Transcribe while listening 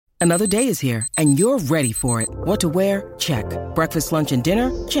Another day is here, and you're ready for it. What to wear? Check. Breakfast, lunch, and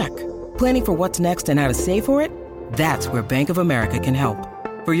dinner? Check. Planning for what's next and how to save for it? That's where Bank of America can help.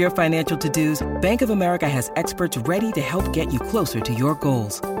 For your financial to-dos, Bank of America has experts ready to help get you closer to your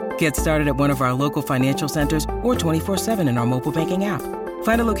goals. Get started at one of our local financial centers or 24/7 in our mobile banking app.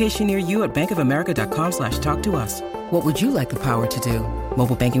 Find a location near you at bankofamerica.com/talktous. What would you like the power to do?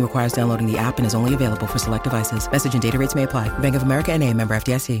 Mobile banking requires downloading the app and is only available for select devices. Message and data rates may apply. Bank of America N.A., member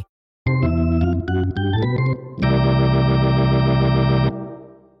FDIC.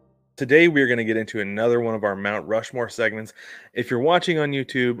 Today, we're going to get into another one of our Mount Rushmore segments. If you're watching on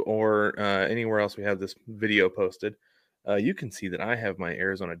YouTube or anywhere else we have this video posted, you can see that I have my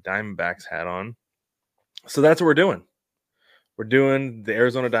Arizona Diamondbacks hat on. So that's what we're doing. We're doing the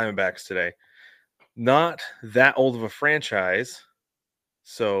Arizona Diamondbacks today. Not that old of a franchise.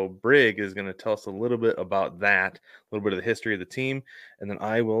 So Brig is going to tell us a little bit about that, a little bit of the history of the team, and then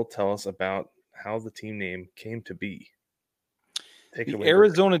I will tell us about how the team name came to be. Take it The away,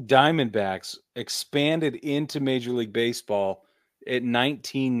 Arizona Diamondbacks expanded into Major League Baseball in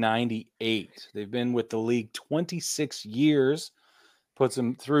 1998. They've been with the league 26 years, puts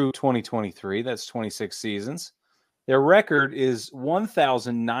them through 2023. That's 26 seasons. Their record is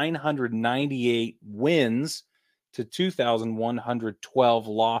 1,998 wins to 2,112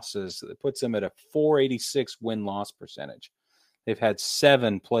 losses. That puts them at a 486 win-loss percentage. They've had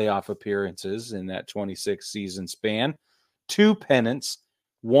 7 playoff appearances in that 26-season span. 2 pennants,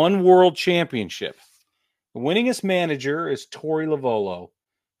 1 world championship. The winningest manager is Torey Lovullo,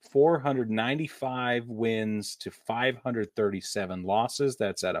 495 wins to 537 losses.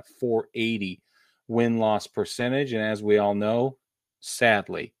 That's at a 480 win-loss percentage. And as we all know,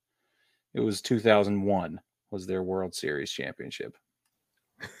 sadly, it was 2001 was their World Series championship.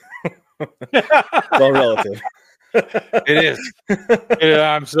 It's all relative. It is.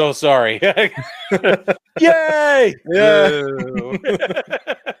 Yeah, I'm so sorry. Yay! Yeah.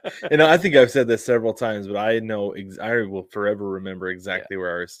 I think I've said this several times, but I know I will forever remember exactly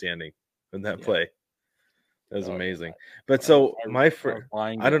where I was standing in that play. That was amazing. But so I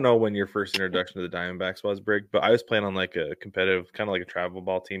don't know when your first introduction to the Diamondbacks was, Brig, but I was playing on like a competitive, kind of like a travel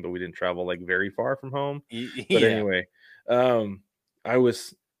ball team, but we didn't travel like very far from home. But anyway, I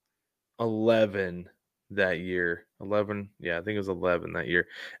was 11 that year. 11, yeah, I think it was 11 that year.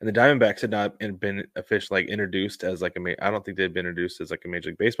 And the Diamondbacks had not been officially introduced as like I don't think they'd been introduced as like a Major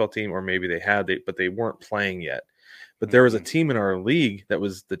League Baseball team, or maybe they had, but they weren't playing yet. But there was a team in our league that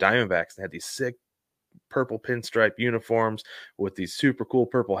was the Diamondbacks. They had these sick purple pinstripe uniforms with these super cool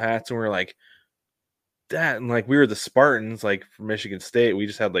purple hats, and we were like that, and like we were the Spartans, like from Michigan State. We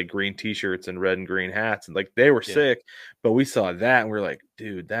just had like green t-shirts and red and green hats, and like they were sick, but we saw that and we were like,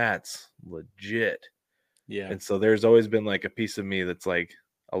 dude, that's legit. Yeah. And so there's always been like a piece of me that's like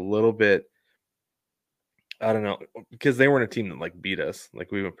a little bit, I don't know, because they weren't a team that like beat us.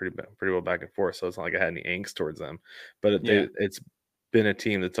 Like we went pretty well back and forth, so it's not like I had any angst towards them. But it's been a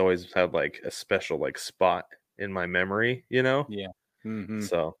team that's always had like a special like spot in my memory, you know? Yeah. Mm-hmm.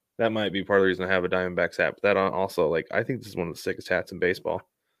 So that might be part of the reason I have a Diamondbacks hat. But that also, like, I think this is one of the sickest hats in baseball.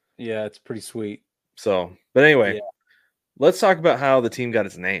 Yeah, it's pretty sweet. So, but anyway, let's talk about how the team got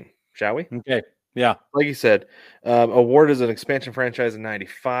its name, shall we? Okay. Yeah. Like you said, awarded as an expansion franchise in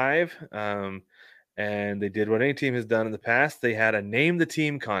 95. And they did what any team has done in the past. They had a name the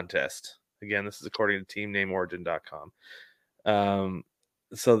team contest. Again, this is according to teamnameorigin.com.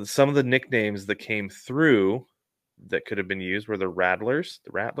 So some of the nicknames that came through that could have been used were the Rattlers,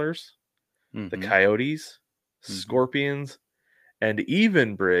 the Coyotes, Scorpions, and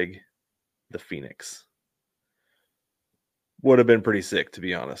even Brig, the Phoenix. Would have been pretty sick, to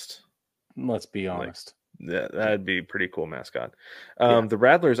be honest. Let's be honest. Like, that'd be a pretty cool mascot. The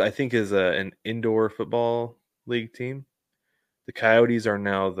Rattlers, I think, is an indoor football league team. The Coyotes are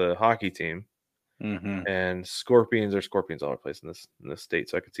now the hockey team. And Scorpions are Scorpions all over the place in this state,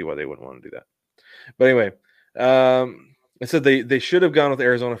 so I could see why they wouldn't want to do that. But anyway, I said they should have gone with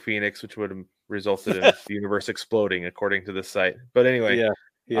Arizona Phoenix, which would have resulted in the universe exploding, according to this site. But anyway,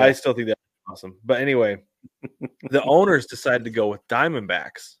 I still think that's awesome. But anyway, the owners decided to go with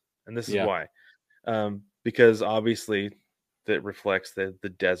Diamondbacks, and this is why. Because obviously that reflects the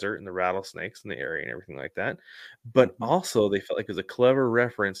desert and the rattlesnakes in the area and everything like that. But also they felt like it was a clever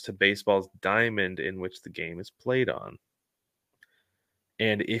reference to baseball's diamond in which the game is played on.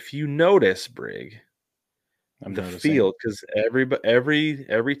 And if you notice, Brig, the field, because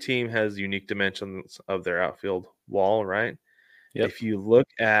every team has unique dimensions of their outfield wall, right? Yep. If you look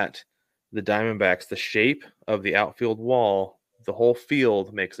at the Diamondbacks, the shape of the outfield wall, the whole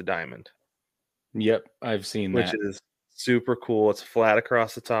field makes a diamond. Yep, I've seen that. Which is Super cool. It's flat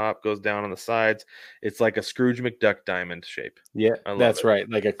across the top, goes down on the sides. It's like a Scrooge McDuck diamond shape. Yeah, that's right.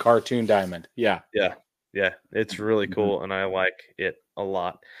 Like a cartoon diamond. Yeah. Yeah. Yeah. It's really cool, and I like it a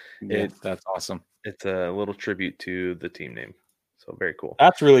lot. Yeah, that's awesome. It's a little tribute to the team name. So very cool.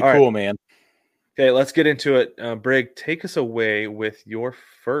 That's really cool, man. Okay, let's get into it. Brig, take us away with your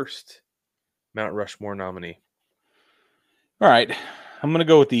first Mount Rushmore nominee. All right. I'm going to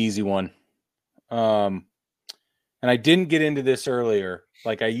go with the easy one. And I didn't get into this earlier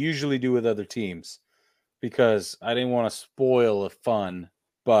like I usually do with other teams because I didn't want to spoil the fun.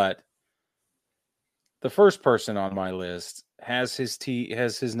 But the first person on my list has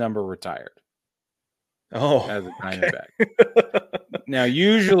his number retired. Oh, as a Diamondback. Now,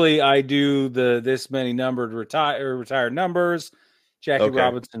 usually I do this many numbered retired numbers, Jackie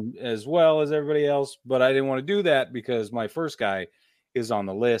Robinson as well as everybody else, but I didn't want to do that because my first guy is on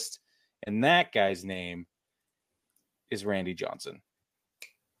the list, and that guy's name is Randy Johnson.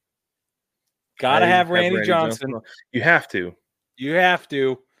 Gotta have Randy Johnson. You have to. You have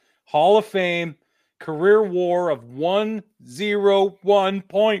to. Hall of Fame, career WAR of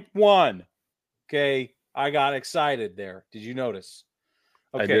 101.1. Okay. I got excited there. Did you notice?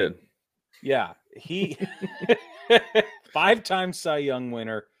 Okay. I did. Yeah. He 5-time Cy Young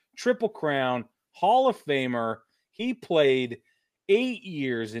winner, Triple Crown, Hall of Famer. He played 8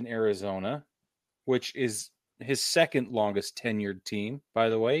 years in Arizona, which is his second longest tenured team, by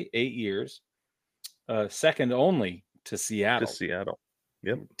the way, 8 years. Second only to Seattle.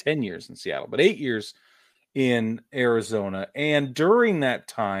 Yep. 10 years in Seattle, but 8 years in Arizona. And during that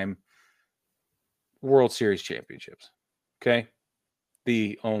time, World Series championships. Okay.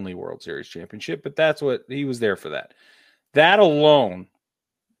 The only World Series championship, but that's what he was there for that. That alone,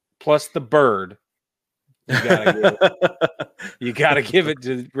 plus the bird, you gotta give it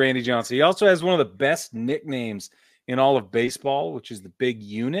to Randy Johnson. He also has one of the best nicknames in all of baseball, which is the Big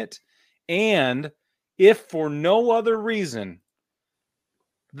Unit. And if for no other reason,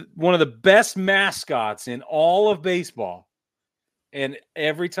 one of the best mascots in all of baseball. And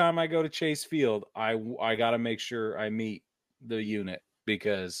every time I go to Chase Field, I got to make sure I meet the unit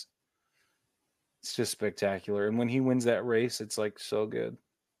because it's just spectacular. And when he wins that race, it's like so good.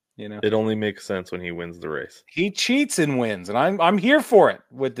 You know, it only makes sense when he wins the race. He cheats and wins, and I'm here for it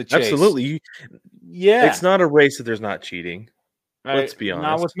with the Chase. Absolutely. Yeah. It's not a race that there's not cheating. Let's be honest.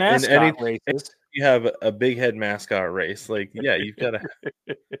 Not with mascot races. You have a big head mascot race. Like, yeah, you've got to.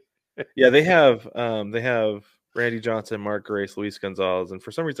 Yeah, they have Randy Johnson, Mark Grace, Luis Gonzalez, and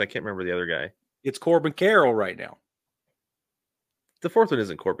for some reason I can't remember the other guy. It's Corbin Carroll right now. The fourth one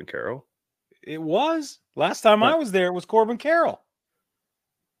isn't Corbin Carroll. It was. Last time I was there, it was Corbin Carroll.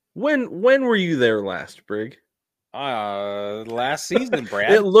 When were you there last, Brig? Last season,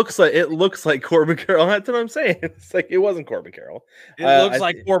 Brad. It looks like Corbin Carroll. That's what I'm saying. It's like it wasn't Corbin Carroll. It looks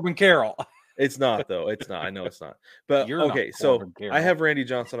like Corbin Carroll. It's not, though. It's not. I know it's not. But okay, so I have Randy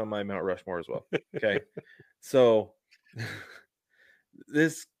Johnson on my Mount Rushmore as well. Okay. So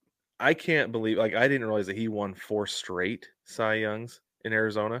this, I can't believe, like, I didn't realize that he won 4 straight Cy Youngs in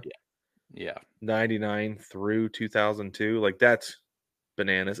Arizona. Yeah. 99 through 2002. Like, that's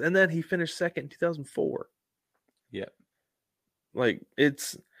bananas. And then he finished second in 2004. Yeah. Like,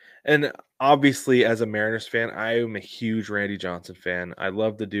 and obviously, as a Mariners fan, I am a huge Randy Johnson fan. I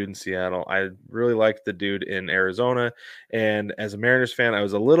love the dude in Seattle. I really like the dude in Arizona. And as a Mariners fan, I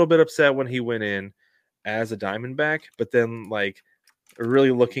was a little bit upset when he went in as a Diamondback. But then, like, really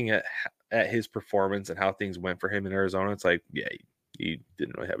looking at his performance and how things went for him in Arizona, it's like, yeah, he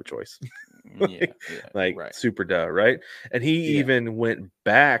didn't really have a choice. Right. Super duh, right? And he even went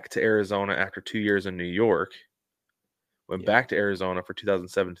back to Arizona after 2 years in New York. Went back to Arizona for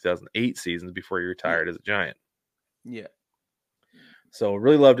 2007-2008 seasons before he retired as a Giant. Yeah. So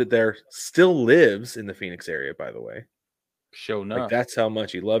really loved it there. Still lives in the Phoenix area, by the way. Show enough. Like, that's how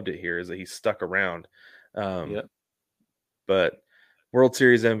much he loved it here, is that he stuck around. But World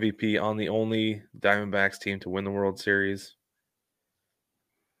Series MVP on the only Diamondbacks team to win the World Series.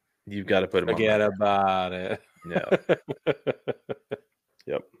 You've got to put him on. Forget about it. No.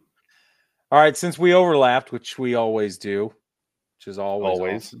 Yep. All right, since we overlapped, which we always do, which is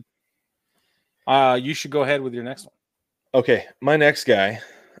always. Awesome, you should go ahead with your next one. Okay, my next guy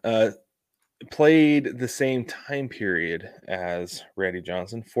played the same time period as Randy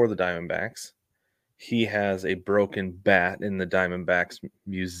Johnson for the Diamondbacks. He has a broken bat in the Diamondbacks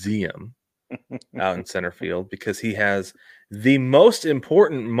Museum out in center field because he has the most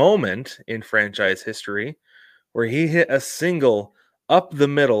important moment in franchise history where he hit a single up the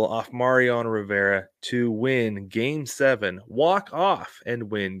middle off Mariano Rivera to win Game 7, walk off and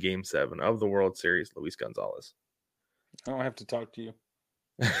win Game 7 of the World Series, Luis Gonzalez. I don't have to talk to you.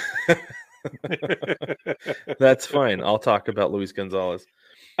 That's fine. I'll talk about Luis Gonzalez.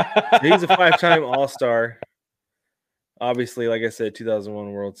 He's a 5-time All-Star. Obviously, like I said,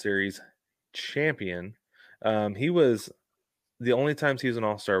 2001 World Series champion. He was the only times he was an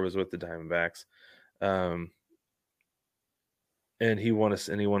All-Star was with the Diamondbacks. And he won a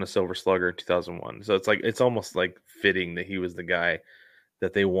Silver Slugger in 2001. So it's almost like fitting that he was the guy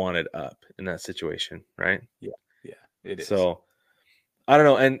that they wanted up in that situation, right? Yeah, it is. So I don't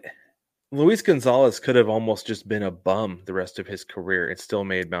know. And Luis Gonzalez could have almost just been a bum the rest of his career and still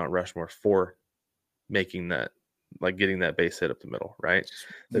made Mount Rushmore for making that, like getting that base hit up the middle, right?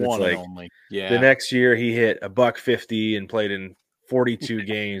 That one it's like and only. Yeah. The next year he hit $150 and played in 42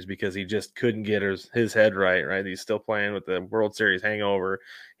 games because he just couldn't get his head right, right? He's still playing with the World Series hangover.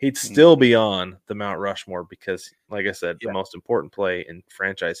 He'd still be on the Mount Rushmore because, like I said, the most important play in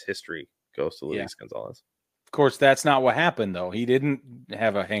franchise history goes to Luis Gonzalez. Of course, that's not what happened, though. He didn't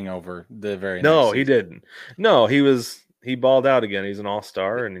have a hangover the very next season. He didn't. No, he balled out again. He's an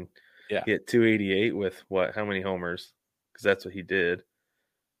all-star, and he hit 288 with how many homers? Because that's what he did.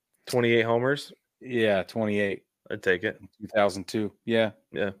 28 homers? Yeah, 28. I'd take it. 2002. Yeah.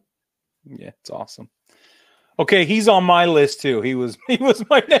 Yeah. Yeah, it's awesome. Okay, he's on my list too. He was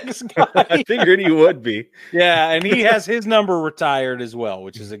my next guy. I figured he would be. Yeah, and he has his number retired as well,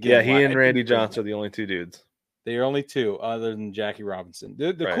 which is again. Yeah, he and Randy Johnson are the only two dudes. They are only two, other than Jackie Robinson.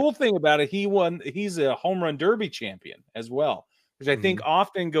 The cool thing about it, he's a home run derby champion as well, which I think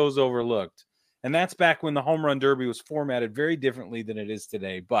often goes overlooked. And that's back when the home run derby was formatted very differently than it is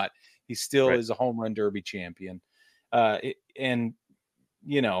today. But he still is a home run derby champion. And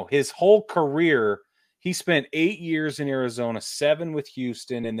you know, his whole career, he spent 8 years in Arizona, 7 with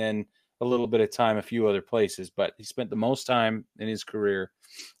Houston, and then a little bit of time a few other places. But he spent the most time in his career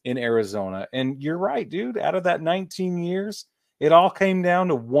in Arizona. And you're right, dude. Out of that 19 years, it all came down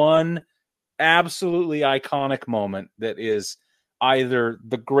to one absolutely iconic moment that is either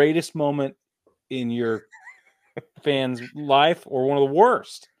the greatest moment in your fan's life or one of the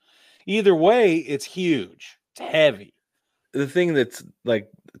worst. Either way, it's huge. It's heavy. The thing that's, like,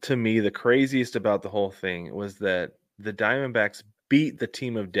 to me, the craziest about the whole thing was that the Diamondbacks beat the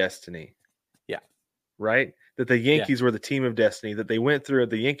team of destiny. Yeah. Right? That the Yankees were the team of destiny, that they went through it.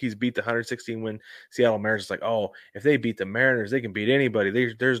 The Yankees beat the 116-win Seattle Mariners. It's like, oh, if they beat the Mariners, they can beat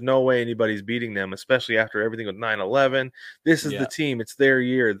anybody. There's no way anybody's beating them, especially after everything with 9/11. This is the team. It's their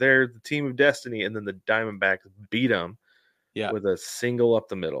year. They're the team of destiny. And then the Diamondbacks beat them with a single up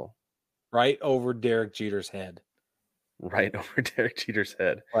the middle. Right over Derek Jeter's head. Right over Derek Jeter's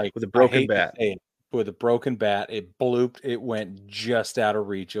head. Like, with a broken bat. With a broken bat, it blooped. It went just out of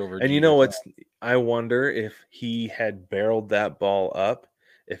reach over. And you know what's? I wonder if he had barreled that ball up,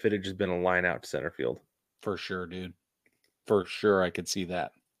 if it had just been a line out to center field. For sure, dude. For sure, I could see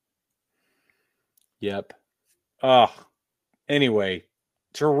that. Yep. Oh, anyway,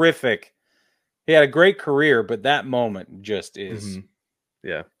 terrific. He had a great career, but that moment just is,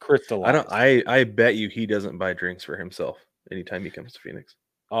 crystallized. I bet you he doesn't buy drinks for himself anytime he comes to Phoenix.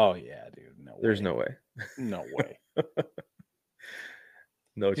 Oh yeah, dude. No way. There's no way. No way.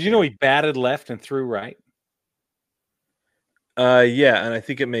 No. Did you know he batted left and threw right? Yeah, and I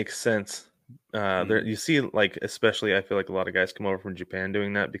think it makes sense. There you see, like, especially I feel like a lot of guys come over from Japan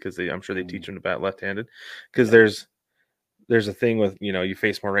doing that because I'm sure they teach them to bat left-handed. Because there's a thing with, you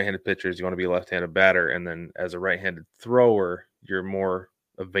face more right-handed pitchers, you want to be a left-handed batter, and then as a right-handed thrower, you're more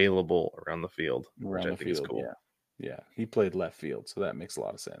available around the field, which I think is cool. Yeah, he played left field, so that makes a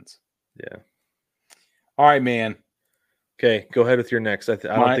lot of sense. Yeah. All right, man. Okay, go ahead with your next. I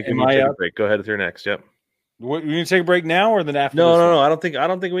don't think we need to take a break. Go ahead with your next. Yep. What, you need to take a break now or then after? No. I don't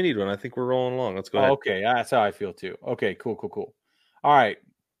think we need one. I think we're rolling along. Let's go ahead. Okay, that's how I feel too. Okay, cool. All right.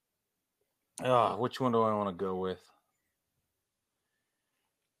 Which one do I want to go with?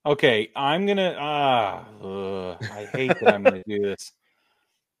 Okay, I'm gonna. I hate that I'm gonna do this.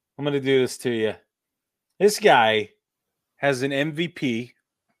 I'm gonna do this to you. This guy has an MVP.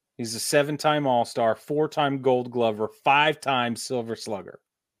 He's a 7-time All-Star, 4-time Gold Glover, 5-time Silver Slugger.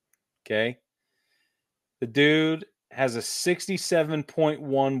 Okay? The dude has a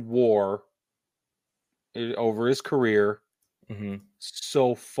 67.1 WAR over his career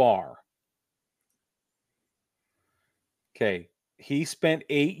so far. Okay. He spent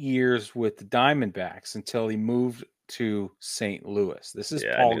 8 years with the Diamondbacks until he moved to St. Louis. This is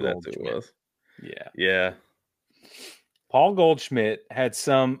Paul Goldschmidt. Yeah. Paul Goldschmidt had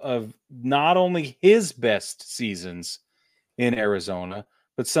some of not only his best seasons in Arizona,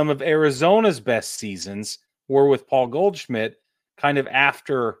 but some of Arizona's best seasons were with Paul Goldschmidt kind of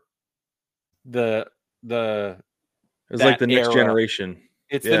after the It's like the next generation.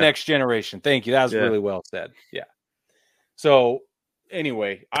 It's the next generation. Thank you. That was really well said. Yeah. So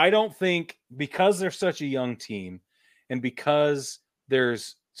anyway, I don't think, because they're such a young team and because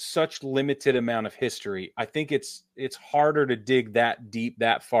there's such limited amount of history, I think it's harder to dig that deep,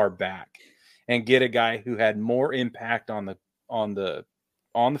 that far back and get a guy who had more impact on the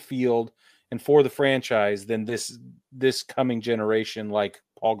field and for the franchise than this coming generation, like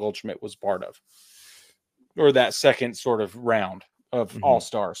Paul Goldschmidt was part of, or that second sort of round of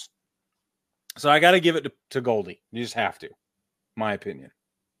all-stars. So I got to give it to Goldie. You just have to, my opinion.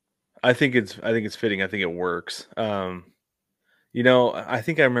 I think it's fitting. I think it works. You know, I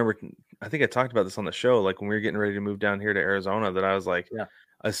think I talked about this on the show, like when we were getting ready to move down here to Arizona, that I was like,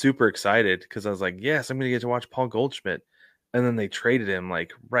 I was super excited because I was like, yes, I'm going to get to watch Paul Goldschmidt. And then they traded him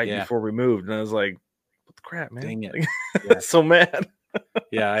like before we moved. And I was like, what the crap, man? Dang it. Like, so mad.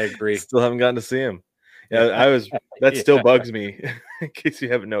 Yeah, I agree. Still haven't gotten to see him. Yeah, that still bugs me, in case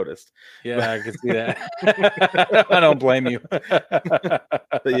you haven't noticed. Yeah, I can see that. I don't blame you.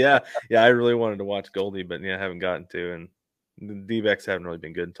 But yeah, I really wanted to watch Goldie, but I haven't gotten to. And the D-backs haven't really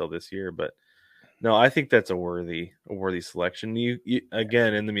been good until this year. But no, I think that's a worthy selection. You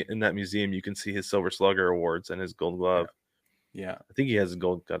again, in that museum, you can see his Silver Slugger awards and his Gold Glove. Yeah, I think he has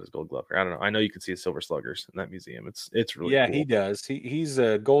got his Gold Glove. I don't know. I know you can see his Silver Sluggers in that museum. It's really cool. He does. He's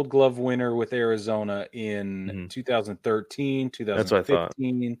a Gold Glove winner with Arizona in 2013,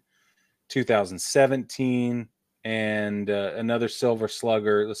 2015, 2017, and another Silver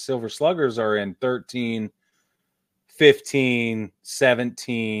Slugger. The Silver Sluggers are in 13, 15,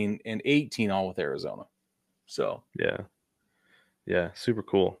 17, and 18, all with Arizona. So yeah, super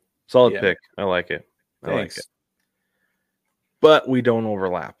cool. Solid pick. I like it. Thanks. I like it. But we don't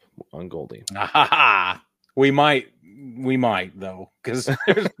overlap on Goldie. We might though, because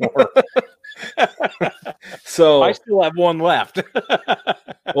there's more. So I still have one left.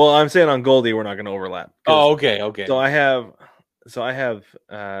 Well, I'm saying on Goldie we're not going to overlap. Oh, okay. So I have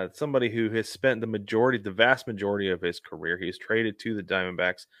somebody who has spent the vast majority of his career. He's traded to the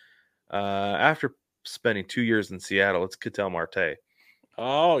Diamondbacks after spending 2 years in Seattle. It's Ketel Marte.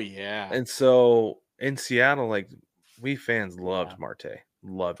 Oh yeah. And so in Seattle, like, we fans loved Marte.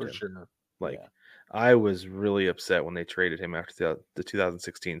 Loved him. For sure. I was really upset when they traded him after the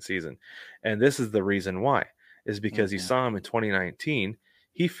 2016 season. And this is the reason why, is because you saw him in 2019.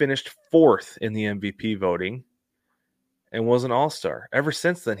 He finished 4th in the MVP voting and was an all-star. Ever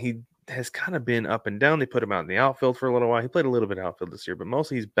since then, he has kind of been up and down. They put him out in the outfield for a little while. He played a little bit of outfield this year, but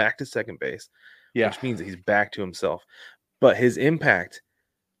mostly he's back to second base, which means that he's back to himself. But his impact,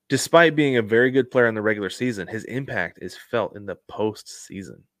 despite being a very good player in the regular season, his impact is felt in the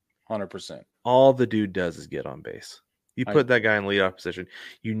postseason. 100%. All the dude does is get on base. You put that guy in leadoff position,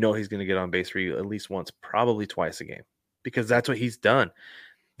 you know he's going to get on base for you at least once, probably twice a game, because that's what he's done.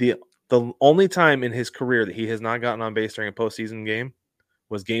 The only time in his career that he has not gotten on base during a postseason game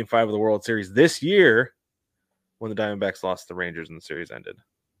was Game 5 of the World Series this year, when the Diamondbacks lost to the Rangers and the series ended.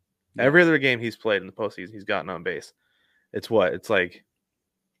 Yeah. Every other game he's played in the postseason, he's gotten on base. It's like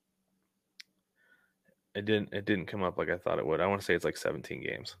it didn't come up like I thought it would. I want to say it's like 17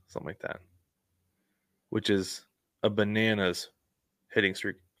 games, something like that, which is a bananas hitting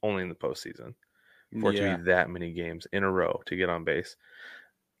streak only in the postseason for it to be that many games in a row to get on base.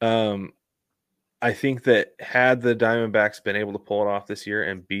 I think that had the Diamondbacks been able to pull it off this year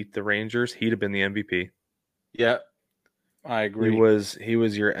and beat the Rangers, he'd have been the MVP. Yeah, I agree. He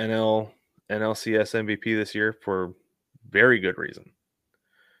was your NLCS MVP this year for very good reason.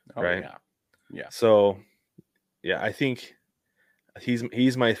 Oh, right? Yeah. So, I think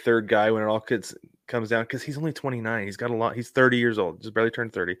he's my third guy when it all comes down, because he's only 29. He's got a lot. He's 30 years old, just barely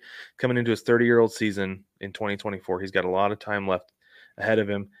turned 30, coming into his 30-year-old season in 2024. He's got a lot of time left ahead of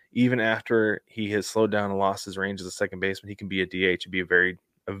him. Even after he has slowed down and lost his range as a second baseman, he can be a DH. He'd be a very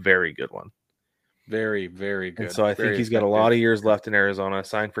good one. Very, very good. And so I think he's got a lot of years left in Arizona,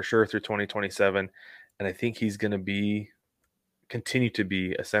 signed for sure through 2027. And I think he's going to continue to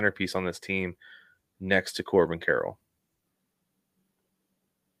be a centerpiece on this team next to Corbin Carroll.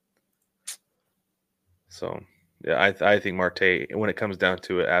 So, I think Marte, when it comes down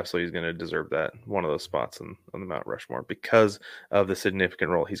to it, absolutely is going to deserve that, one of those spots on the Mount Rushmore, because of the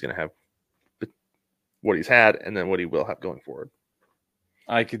significant role he's going to have, what he's had, and then what he will have going forward.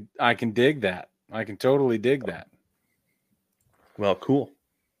 I can dig that. I can totally dig that. Well, cool.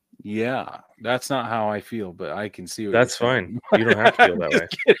 Yeah, that's not how I feel, but I can see what that's fine. You don't have to feel that way.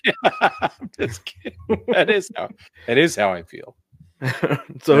 I'm just kidding. That is how I feel.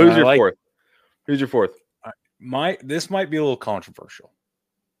 So who's your fourth? Who's your fourth? This might be a little controversial.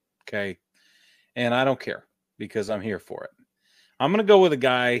 Okay. And I don't care, because I'm here for it. I'm going to go with a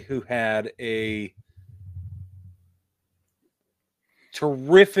guy who had a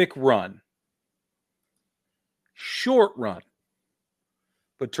terrific run. Short run,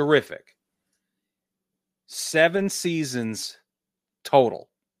 but terrific. 7 seasons total.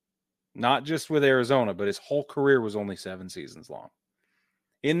 Not just with Arizona, but his whole career was only 7 seasons long.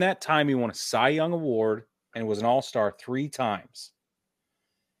 In that time, he won a Cy Young Award and was an All-Star 3 times.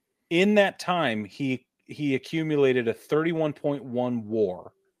 In that time, he accumulated a 31.1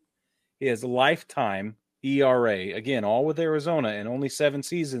 WAR. His lifetime ERA, again, all with Arizona, and only 7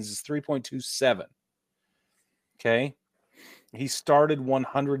 seasons, is 3.27. Okay? He started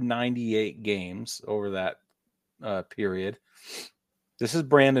 198 games over that period. This is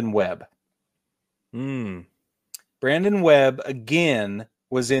Brandon Webb. Brandon Webb, again,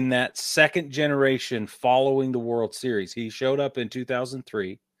 was in that second generation following the World Series. He showed up in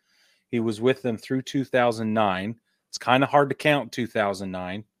 2003. He was with them through 2009. It's kind of hard to count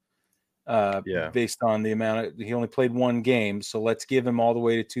 2009 based on the amount he only played 1 game. So let's give him all the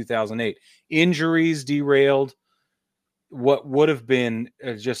way to 2008. Injuries derailed what would have been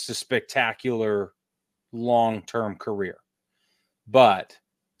just a spectacular long-term career. But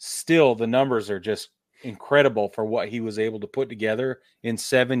still, the numbers are just incredible for what he was able to put together in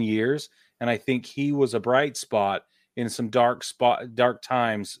 7 years. And I think he was a bright spot in some dark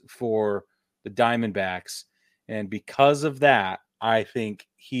times for the Diamondbacks. And because of that, I think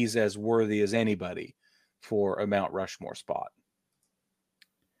he's as worthy as anybody for a Mount Rushmore spot.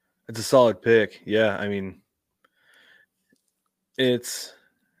 It's a solid pick. Yeah, I mean, it's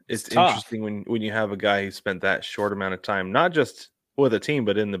interesting when you have a guy who spent that short amount of time, not just with a team,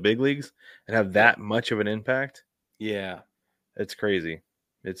 but in the big leagues, and have that much of an impact. Yeah, it's crazy.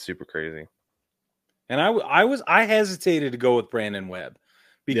 It's super crazy. And I hesitated to go with Brandon Webb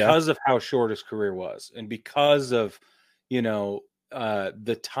because of how short his career was, and because of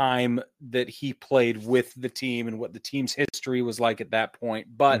the time that he played with the team and what the team's history was like at that point.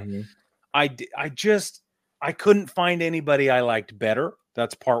 But I couldn't find anybody I liked better.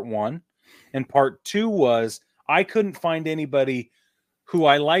 That's part one. And part two was I couldn't find anybody who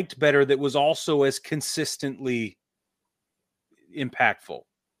I liked better that was also as consistently impactful.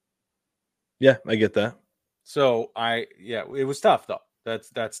 Yeah, I get that. So it was tough though.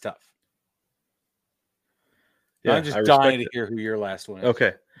 That's tough. Yeah, I'm just dying to hear who your last one is.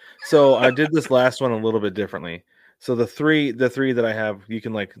 Okay. So I did this last one a little bit differently. So the three that I have, you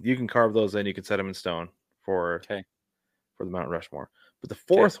can carve those in, you can set them in stone for the Mount Rushmore. But the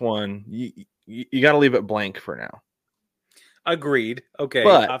fourth one, you got to leave it blank for now. Agreed. Okay,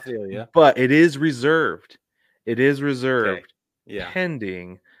 I feel you. But it is reserved. It is reserved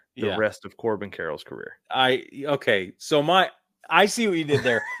pending the rest of Corbin Carroll's career. So I see what you did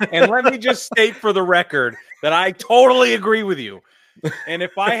there. And let me just state for the record that I totally agree with you. And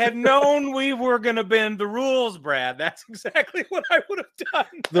if I had known we were going to bend the rules, Brad, that's exactly what I would have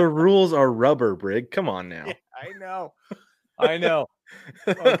done. The rules are rubber, Brig. Come on now. Yeah, I know.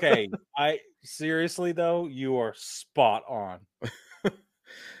 Okay. Seriously, though, you are spot on.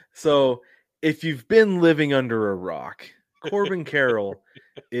 So if you've been living under a rock, Corbin Carroll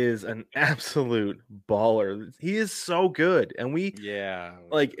is an absolute baller. He is so good. And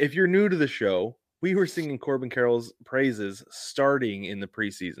if you're new to the show, we were singing Corbin Carroll's praises starting in the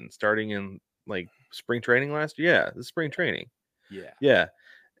preseason, starting in spring training last year. Yeah, the spring training. Yeah.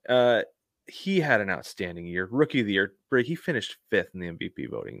 He had an outstanding year. Rookie of the year. He finished 5th in the MVP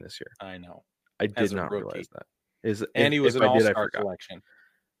voting this year. I know. I did not realize that. And he was an all-star selection.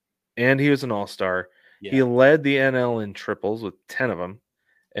 And he was an all-star. Yeah. He led the NL in triples with 10 of them.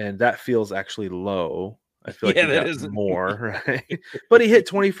 And that feels actually low. I feel like he got more, right? But he hit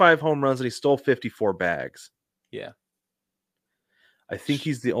 25 home runs and he stole 54 bags. Yeah. I think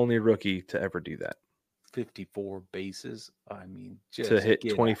he's the only rookie to ever do that. 54 bases. I mean, just to hit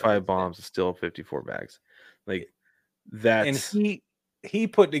 25 bombs and still 54 bags. That's and he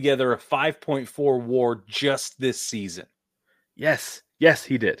put together a 5.4 WAR just this season. Yes,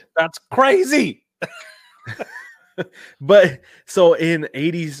 he did. That's crazy. But so in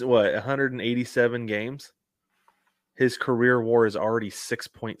 187 games, his career WAR is already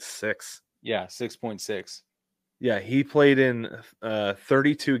 6.6. Yeah, 6.6. Yeah, he played in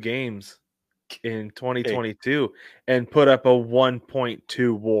 32 games in 2022 and put up a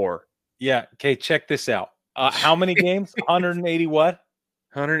 1.2 WAR. Yeah. Okay, check this out. How many games? 180 what?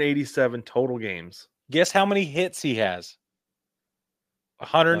 187 total games. Guess how many hits he has?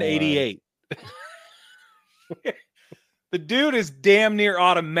 188. The dude is damn near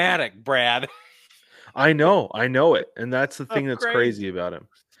automatic, Brad. I know it. And that's the thing that's crazy about him.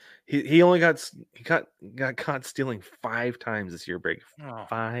 He only got caught stealing 5 times this year, Brig. Oh.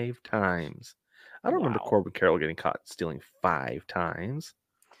 5 times. I don't remember Corbin Carroll getting caught stealing 5 times.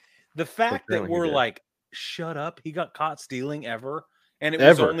 The fact that we're like, shut up, he got caught stealing ever, and it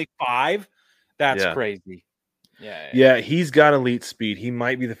was only 5. That's crazy. Yeah, he's got elite speed. He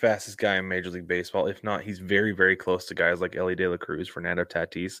might be the fastest guy in Major League Baseball. If not, he's very, very close to guys like Elly De La Cruz, Fernando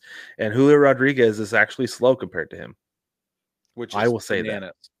Tatis, and Julio Rodriguez is actually slow compared to him. Which I will say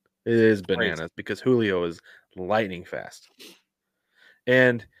bananas. That. It is bananas because Julio is lightning fast.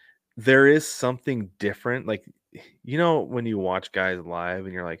 And there is something different. Like, when you watch guys live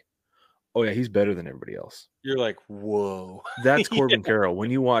and you're like, oh yeah, he's better than everybody else. You're like, whoa. That's Corbin Carroll. When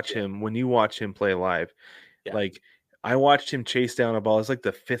you watch him play live, like I watched him chase down a ball. It's like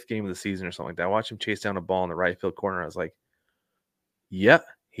the 5th game of the season or something like that. I watched him chase down a ball in the right field corner. I was like, yeah,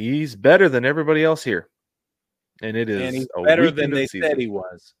 he's better than everybody else here. And it is he's better than they said he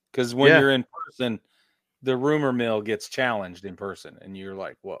was. Because when you're in person, the rumor mill gets challenged in person, and you're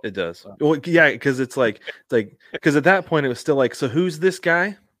like, whoa. It does. Well, yeah, because because at that point it was still like, so who's this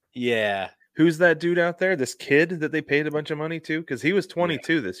guy? Yeah. Who's that dude out there? This kid that they paid a bunch of money to? Because he was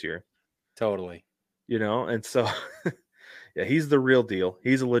 22 this year. Totally. And so, he's the real deal.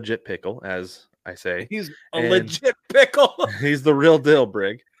 He's a legit pickle, as I say. He's a legit pickle. He's the real deal,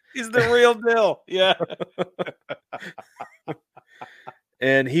 Brig. He's the real deal. Yeah.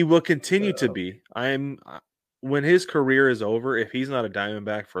 And he will continue to be. When his career is over, if he's not a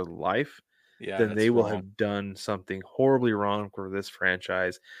Diamondback for life, then they will have done something horribly wrong for this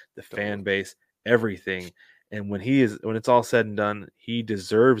franchise, the fan base, everything. And when it's all said and done, he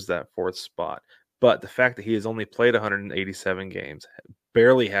deserves that 4th spot. But the fact that he has only played 187 games,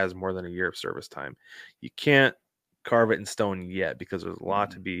 barely has more than a year of service time, you can't carve it in stone yet because there's a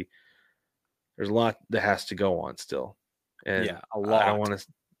lot there's a lot that has to go on still. And a lot. I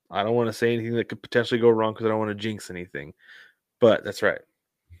don't want to say anything that could potentially go wrong because I don't want to jinx anything. But that's right.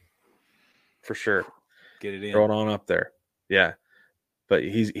 For sure. Get it in. Throw it on up there. Yeah. But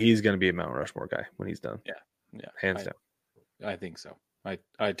he's going to be a Mount Rushmore guy when he's done. Yeah. Hands down. I think so. I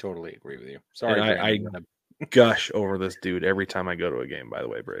totally agree with you. Sorry. I gush over this dude every time I go to a game, by the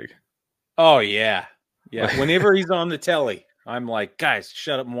way, Brig. Oh, yeah. Yeah. Whenever he's on the telly, I'm like, guys,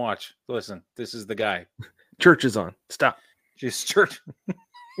 shut up and watch. Listen, this is the guy. Church is on. Stop. Just church.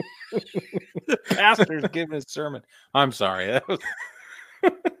 The pastor's giving his sermon. I'm sorry. That was...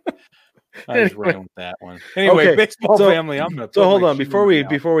 I just ran with that one. Anyway, baseball family. I'm gonna. So hold on before we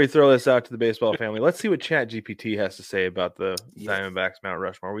throw this out to the baseball family. Let's see what ChatGPT has to say about the Diamondbacks Mount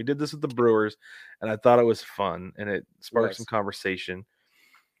Rushmore. We did this with the Brewers, and I thought it was fun, and it sparked some conversation.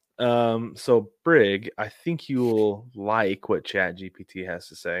 So Brig, I think you will like what ChatGPT has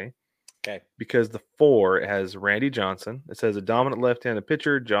to say. Okay. Because the 4 has Randy Johnson. It says a dominant left-handed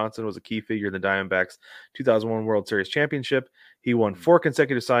pitcher. Johnson was a key figure in the Diamondbacks 2001 World Series championship. He won 4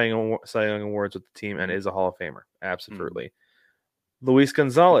 consecutive Cy Young Awards with the team and is a Hall of Famer. Absolutely. Luis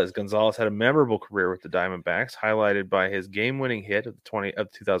Gonzalez. Gonzalez had a memorable career with the Diamondbacks, highlighted by his game-winning hit of the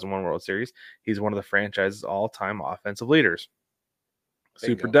 2001 World Series. He's one of the franchise's all-time offensive leaders.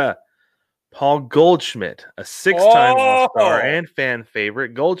 Super duh. Paul Goldschmidt, a 6-time All-Star and fan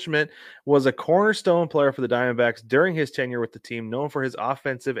favorite. Goldschmidt was a cornerstone player for the Diamondbacks during his tenure with the team, known for his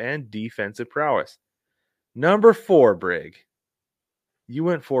offensive and defensive prowess. Number 4, Brig. You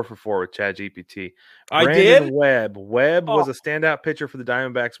went 4 for 4 with ChatGPT. I did? Webb. Webb was a standout pitcher for the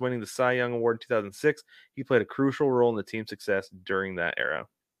Diamondbacks, winning the Cy Young Award in 2006. He played a crucial role in the team's success during that era.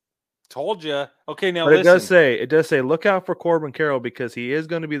 Told you. Okay, now but listen. It does say, look out for Corbin Carroll because he is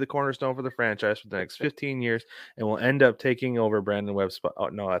going to be the cornerstone for the franchise for the next 15 years and will end up taking over Brandon Webb's spot. Oh,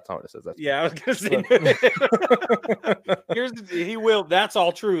 no, that's not what it says. I was going to say. He will. That's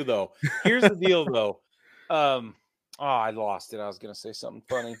all true, though. Here's the deal, though. I lost it. I was going to say something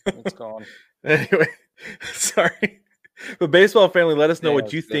funny. It's gone. Anyway, sorry. But baseball family, let us know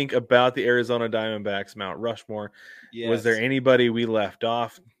what you think about the Arizona Diamondbacks Mount Rushmore. Yes. Was there anybody we left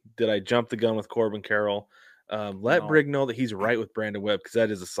off? Did I jump the gun with Corbin Carroll? Let Brig know that he's right with Brandon Webb because that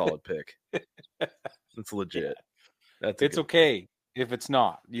is a solid pick. It's legit. It's okay if it's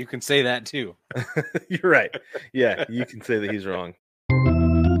not. You can say that too. You're right. Yeah, you can say that he's wrong.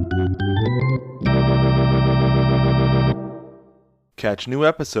 Catch new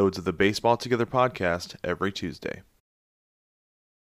episodes of the Baseball Together podcast every Tuesday.